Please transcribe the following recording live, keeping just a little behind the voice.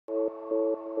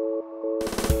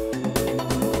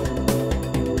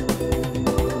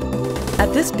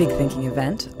this big thinking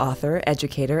event, author,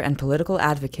 educator, and political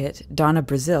advocate Donna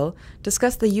Brazile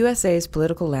discussed the USA's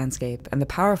political landscape and the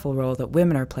powerful role that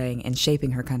women are playing in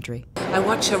shaping her country. I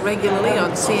watch her regularly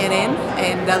on CNN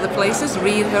and other places,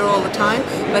 read her all the time,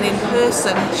 but in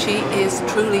person she is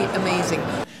truly amazing.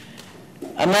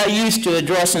 I'm not used to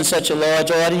addressing such a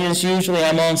large audience. Usually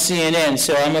I'm on CNN,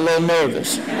 so I'm a little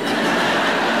nervous.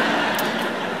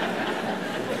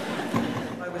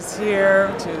 I was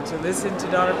here to listen to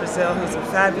Donna Brazile, who's a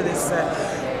fabulous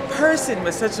person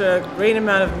with such a great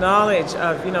amount of knowledge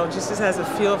of, just has a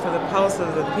feel for the pulse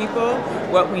of the people,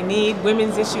 what we need,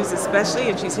 women's issues especially,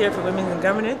 and she's here for women in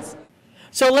governance.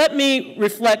 So let me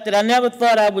reflect that I never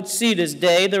thought I would see this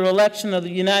day, the election of the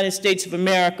United States of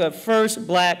America, first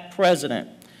black president.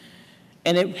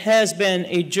 And it has been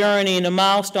a journey and a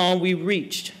milestone we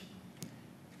reached.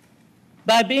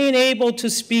 By being able to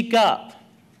speak up,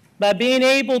 by being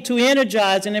able to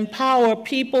energize and empower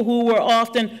people who were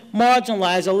often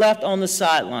marginalized or left on the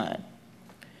sideline.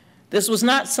 This was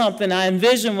not something I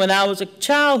envisioned when I was a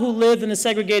child who lived in the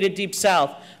segregated Deep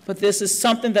South, but this is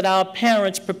something that our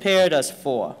parents prepared us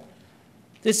for.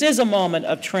 This is a moment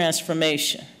of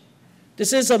transformation.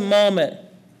 This is a moment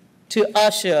to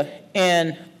usher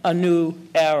in a new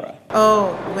era.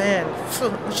 Oh, Lynn,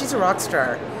 she's a rock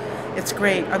star. It's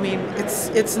great. I mean,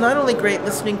 it's not only great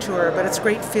listening to her, but it's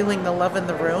great feeling the love in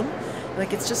the room.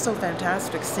 Like, it's just so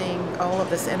fantastic seeing all of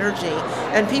this energy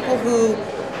and people who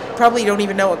probably don't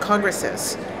even know what Congress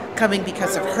is coming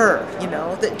because of her,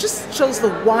 that just shows the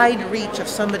wide reach of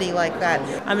somebody like that.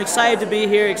 I'm excited to be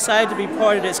here, excited to be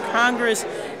part of this Congress,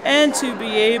 and to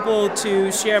be able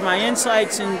to share my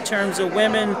insights in terms of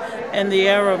women and the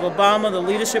era of Obama, the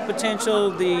leadership potential,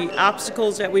 the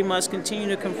obstacles that we must continue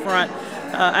to confront.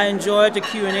 I enjoyed the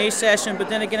Q&A session, but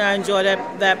then again, I enjoyed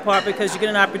that part because you get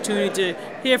an opportunity to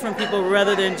hear from people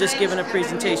rather than just giving a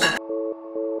presentation.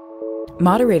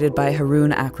 Moderated by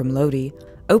Haroon Akram-Lodhi,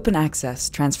 Open Access,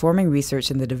 Transforming Research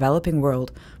in the Developing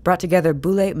World brought together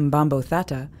Buhle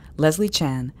Mbambo-Thata, Leslie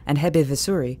Chan, and Hebe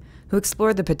Vessuri, who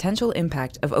explored the potential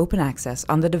impact of open access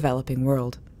on the developing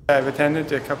world. I've attended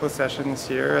a couple of sessions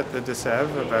here at the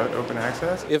DCEV about open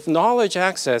access. If knowledge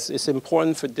access is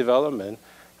important for development,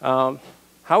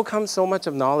 how come so much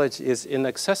of knowledge is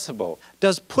inaccessible?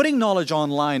 Does putting knowledge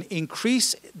online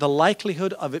increase the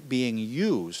likelihood of it being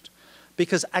used?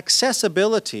 Because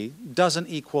accessibility doesn't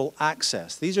equal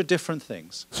access. These are different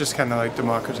things. It's just kind of like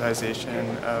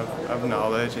democratization of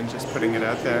knowledge and just putting it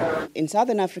out there. In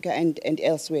Southern Africa and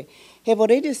elsewhere, have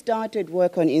already started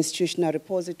work on institutional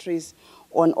repositories,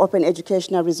 on open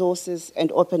educational resources,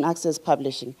 and open access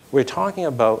publishing. We're talking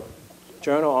about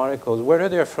journal articles, whether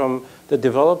they're from the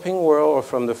developing world or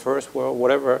from the first world,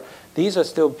 whatever, these are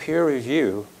still peer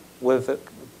review with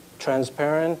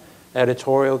transparent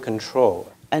editorial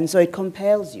control. And so it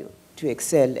compels you to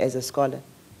excel as a scholar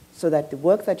so that the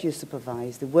work that you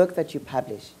supervise, the work that you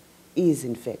publish, is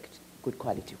in fact good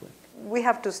quality work. We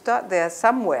have to start there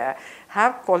somewhere,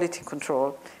 have quality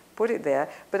control, put it there,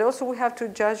 but also we have to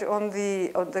judge on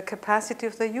the capacity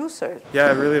of the user. Yeah,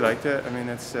 I really liked it. I mean,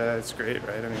 it's great,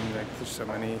 right? I mean, like, there's so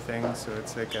many things, so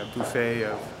it's like a buffet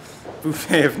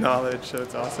of knowledge, so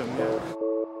it's awesome, yeah.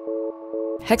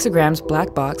 Hexagram's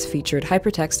Black Box featured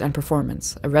hypertext and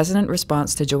performance, a resonant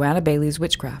response to Joanna Baillie's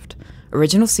Witchcraft.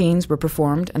 Original scenes were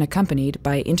performed and accompanied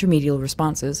by intermedial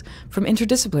responses from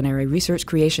interdisciplinary research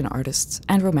creation artists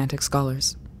and romantic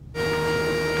scholars.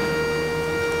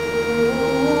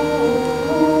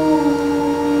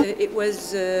 It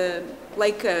was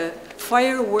like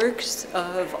fireworks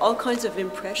of all kinds of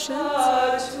impressions.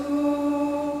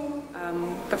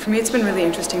 But for me it's been really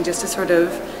interesting just to sort of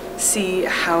see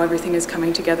how everything is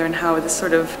coming together and how this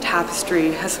sort of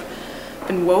tapestry has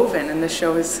been woven and the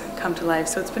show has come to life.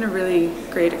 So it's been a really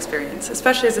great experience,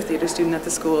 especially as a theater student at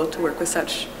the school, to work with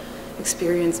such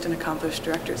experienced and accomplished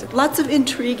directors. Lots of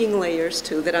intriguing layers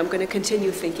too that I'm going to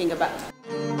continue thinking about.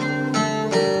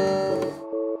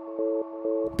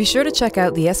 Be sure to check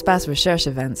out the Espace recherche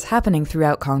events happening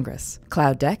throughout Congress.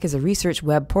 Cloud Deck is a research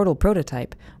web portal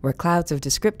prototype where clouds of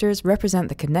descriptors represent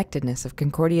the connectedness of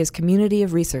Concordia's community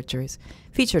of researchers,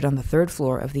 featured on the 3rd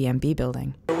floor of the MB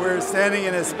building. We're standing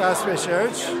in Espace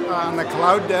recherche on the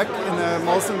Cloud Deck in the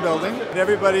Molson building.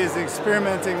 Everybody is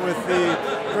experimenting with the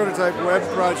prototype web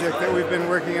project that we've been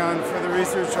working on for the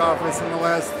research office in the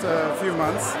last few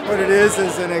months. What it is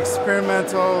an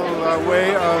experimental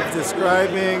way of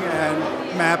describing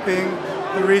and mapping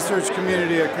the research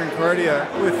community at Concordia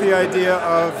with the idea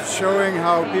of showing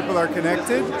how people are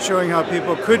connected, showing how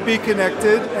people could be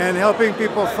connected, and helping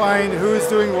people find who's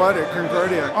doing what at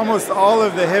Concordia. Almost all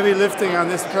of the heavy lifting on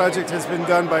this project has been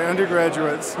done by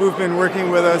undergraduates who've been working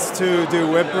with us to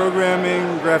do web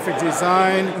programming, graphic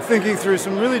design, and thinking through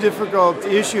some really difficult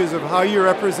issues of how you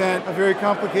represent a very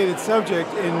complicated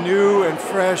subject in new and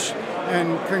fresh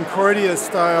and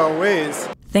Concordia-style ways.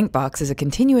 ThinkBox is a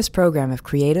continuous program of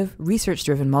creative,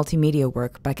 research-driven multimedia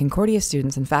work by Concordia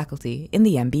students and faculty in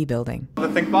the MB building. The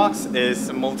ThinkBox is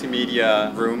a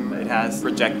multimedia room. It has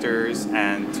projectors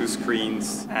and 2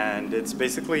 screens, and it's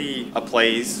basically a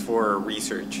place for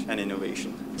research and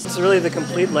innovation. It's really the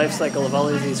complete life cycle of all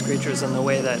of these creatures and the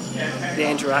way that they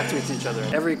interact with each other.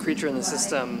 Every creature in the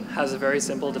system has a very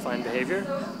simple defined behavior,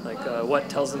 like what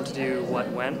tells them to do what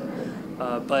when.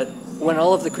 But when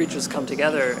all of the creatures come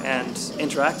together and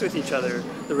interact with each other,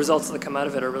 the results that come out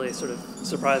of it are really sort of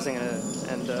surprising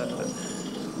and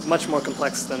much more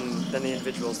complex than the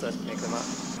individuals that make them up.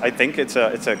 I think it's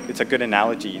a good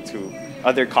analogy to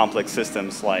other complex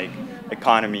systems like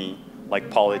economy, like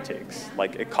politics,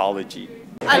 like ecology.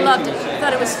 I loved it. I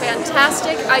thought it was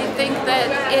fantastic. I think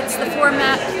that it's the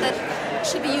format that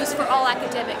should be used for all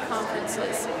academic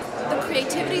conferences. The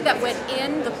creativity that went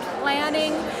in, the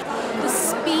planning, the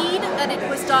speed that it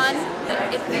was done,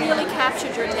 it really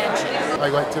captured your attention. I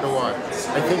liked it a lot.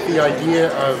 I think the idea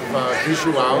of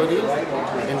visuality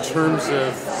in terms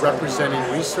of representing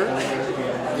research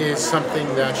is something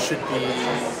that should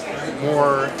be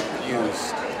more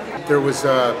used. There was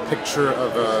a picture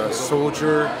of a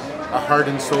soldier, a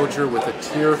hardened soldier with a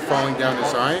tear falling down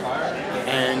his eye,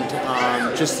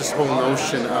 and just this whole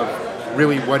notion of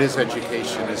really what is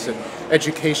education? Is it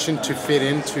education to fit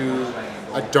into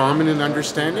a dominant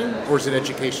understanding, or is it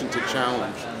education to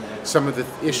challenge some of the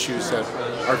issues that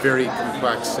are very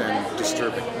complex and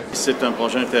disturbing? C'est un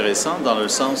projet intéressant dans le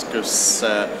sens que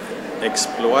ça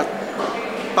exploite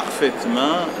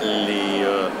parfaitement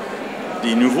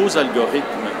des nouveaux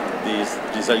algorithmes,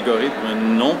 des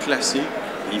algorithmes non classés.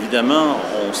 Évidemment,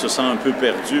 on se sent un peu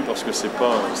perdu parce que c'est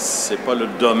pas le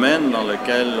domaine dans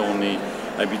lequel on est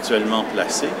habituellement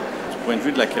placé. Du point de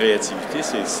vue de la créativité,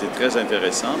 c'est très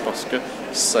intéressant parce que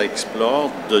ça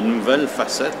explore de nouvelles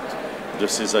facettes de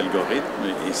ces algorithmes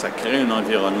et ça crée un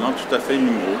environnement tout à fait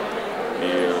nouveau.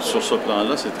 Et sur ce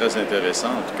plan-là, c'est très intéressant.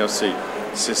 En tout cas,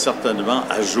 c'est certainement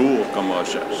à jour comme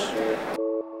recherche.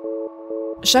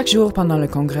 Chaque jour pendant le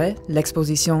congrès,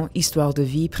 l'exposition Histoire de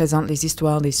vie présente les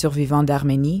histoires des survivants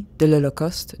d'Arménie, de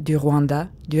l'Holocauste, du Rwanda,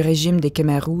 du régime des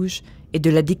Khmers rouges et de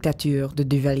la dictature de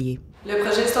Duvalier. Le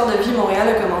projet Histoire de vie Montréal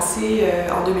a commencé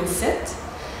en 2007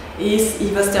 et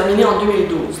il va se terminer en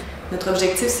 2012. Notre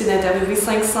objectif, c'est d'interviewer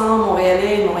 500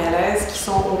 Montréalais et Montréalaises qui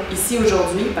sont ici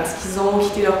aujourd'hui parce qu'ils ont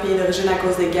quitté leur pays d'origine à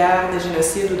cause des guerres, des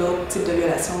génocides ou d'autres types de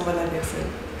violations de droits de la personne.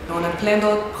 On a plein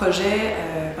d'autres projets,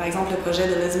 par exemple le projet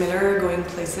de Liz Miller, Going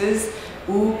Places,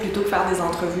 où plutôt que faire des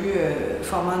entrevues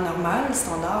format normal,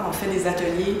 standard, on fait des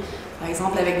ateliers, par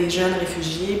exemple avec des jeunes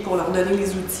réfugiés pour leur donner les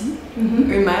outils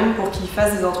eux-mêmes pour qu'ils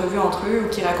fassent des entrevues entre eux ou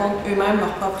qu'ils racontent eux-mêmes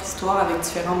leur propre histoire avec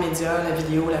différents médias, la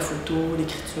vidéo, la photo,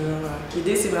 l'écriture.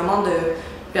 L'idée, c'est vraiment de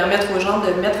permettre aux gens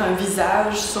de mettre un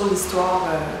visage sur l'histoire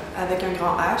avec un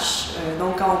grand H.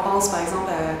 Donc quand on pense par exemple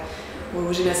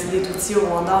au génocide des Tutsis au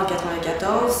Rwanda en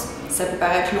 1994, ça peut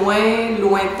paraître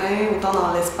lointain, autant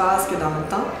dans l'espace que dans le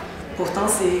temps. Pourtant,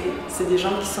 c'est des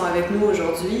gens qui sont avec nous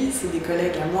aujourd'hui, c'est des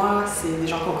collègues à moi, c'est des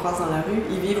gens qu'on croise dans la rue.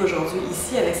 Ils vivent aujourd'hui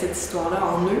ici avec cette histoire-là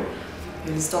en eux,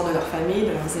 l'histoire de leur famille,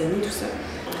 de leurs amis, tout ça.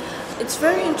 It's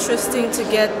very interesting to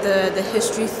get the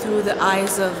history through the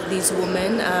eyes of these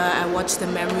women. I watched the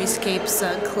Memoryscapes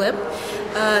clip.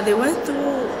 They went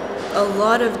through a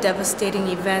lot of devastating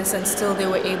events and still they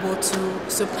were able to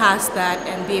surpass that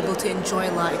and be able to enjoy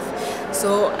life.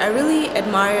 So I really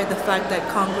admire the fact that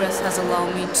Congress has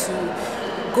allowed me to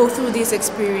go through this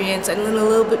experience and learn a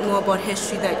little bit more about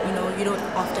history that you don't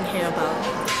often hear about.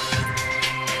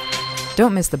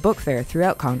 Don't miss the book fair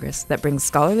throughout Congress that brings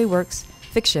scholarly works,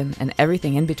 fiction, and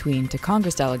everything in between to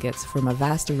Congress delegates from a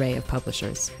vast array of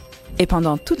publishers. Et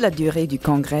pendant toute la durée du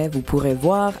congrès, vous pourrez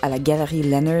voir à la galerie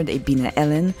Leonard et Bina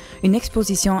Ellen une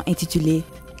exposition intitulée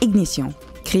Ignition,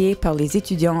 créée par les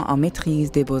étudiants en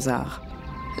maîtrise des beaux-arts.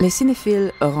 Les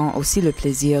cinéphiles auront aussi le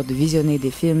plaisir de visionner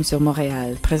des films sur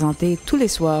Montréal présentés tous les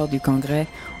soirs du congrès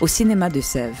au cinéma de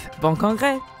Sèvres. Bon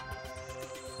congrès!